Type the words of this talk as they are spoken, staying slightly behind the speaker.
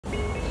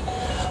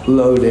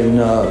loading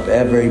up.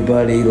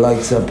 Everybody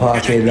likes a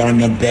pocket on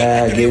the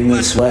bag in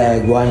the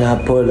swag. Why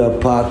not put a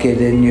pocket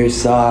in your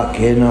sock?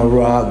 In a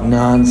rock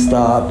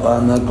non-stop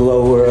on the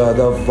glower of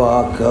the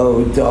fuck.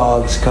 Oh,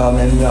 dogs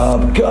coming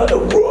up, gotta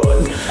run.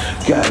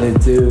 Gotta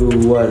do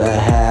what I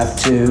have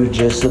to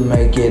just to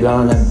make it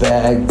on a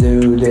bag,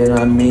 dude. And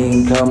I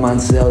mean, come on,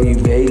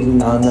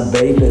 salivating on the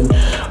bacon,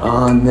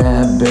 on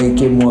that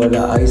bacon, what a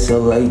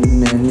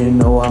isolating. And you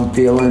know I'm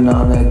feeling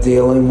on a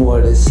dealing,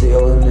 what a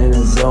ceiling in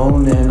a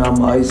zone. And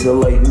I'm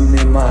isolating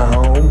in my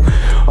home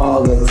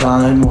all the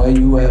time. Where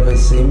you ever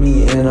see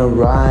me in a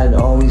ride,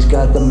 always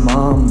got the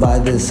mom by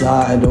the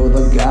side, or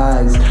the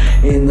guys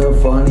in the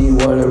funny,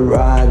 what a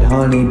ride.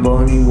 Honey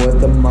bunny,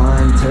 what the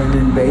mind,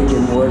 turning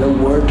bacon, what a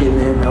working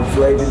and a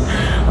flavin'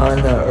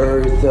 on the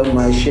earth of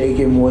my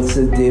shaking. What's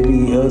the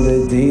dibby of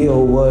the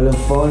deal? What a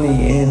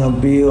funny in a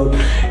build,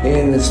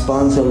 and the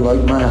sponsor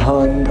like my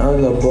hun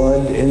of the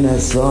bud in the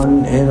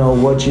sun,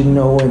 and what you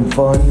know and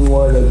fun,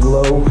 what a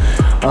glow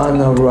on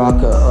the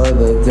rocker of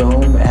the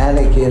dome.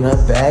 Attic in a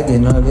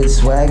bagging of the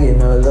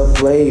swagging of the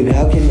flavor.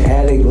 How can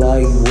addict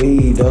like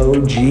weed?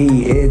 Oh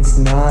gee, it's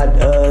not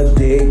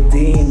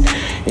addicting.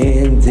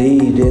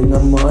 Indeed, in the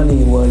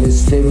money, what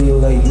is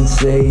stimulating,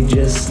 say,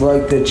 just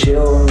like to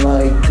chill and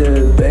like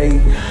to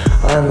bake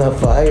on the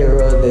fire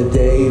of the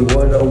day.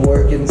 What a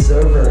working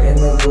server in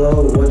the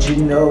glow, what you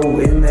know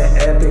in the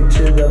epic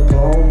to the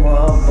poem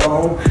of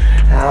bone.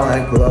 How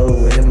I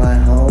glow in my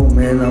home,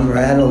 and I'm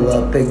rattled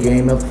up a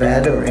game of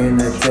fatter in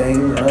a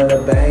thing of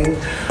the bang.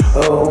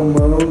 Oh,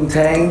 moon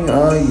tang,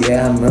 oh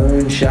yeah,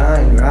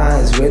 moonshine,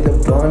 rise with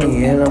a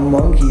bunny and a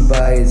monkey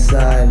by his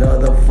side. Oh,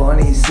 the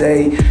funny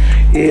say,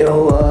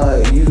 ill,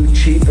 you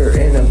cheaper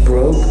in a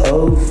broke,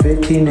 oh,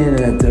 15 in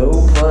a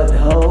dope, but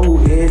ho,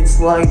 it's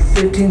like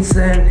 15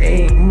 cents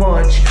ain't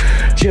much.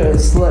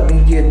 Just let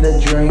me get the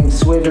drink,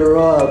 switter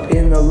up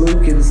in the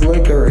Lucan's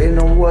liquor,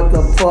 and what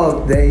the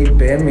fuck, they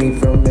ban me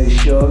from the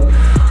shook,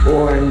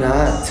 or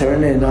not,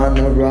 turn it on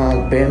the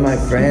rock, ban my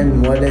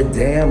friend, what a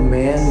damn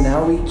man,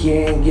 now we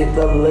can't get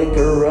the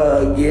liquor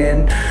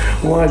again.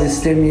 What a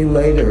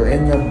stimulator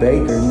in the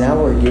baker,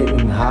 now we're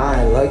getting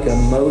high like a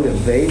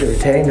motivator,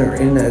 tainer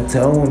in a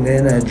tone,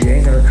 in a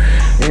janer,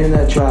 in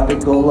a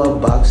tropical, a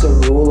box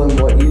of rule, and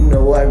what you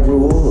know I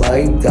rule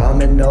like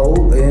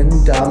domino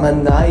in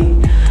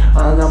dominite.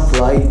 On a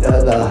flight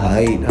of the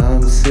height,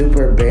 I'm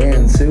super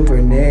band,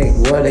 super Nick,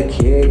 what a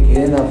kick,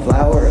 in a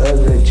flower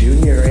of the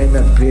junior, in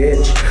a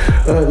bitch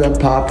of the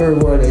popper,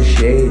 what a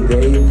shade,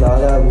 they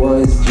thought I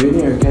was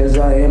junior, cause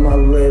I am a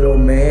little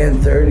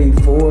man,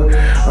 34,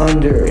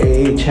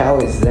 underage, how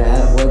is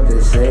that, what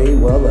to say,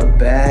 well the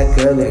back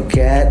of the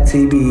cat,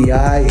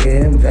 TBI,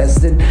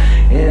 invested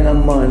in a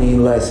money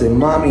lesson,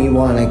 mommy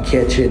wanna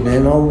catch it,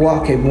 and a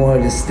walking,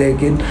 what a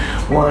sticking,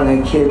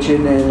 wanna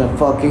kitchen in a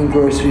fucking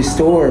grocery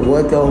store,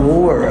 what the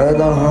whore of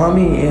the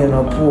homie in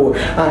a poor.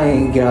 I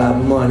ain't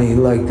got money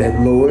like that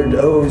Lord.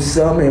 Oh,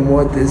 some and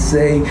what to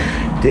say,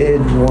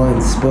 did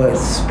once, but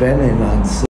spending on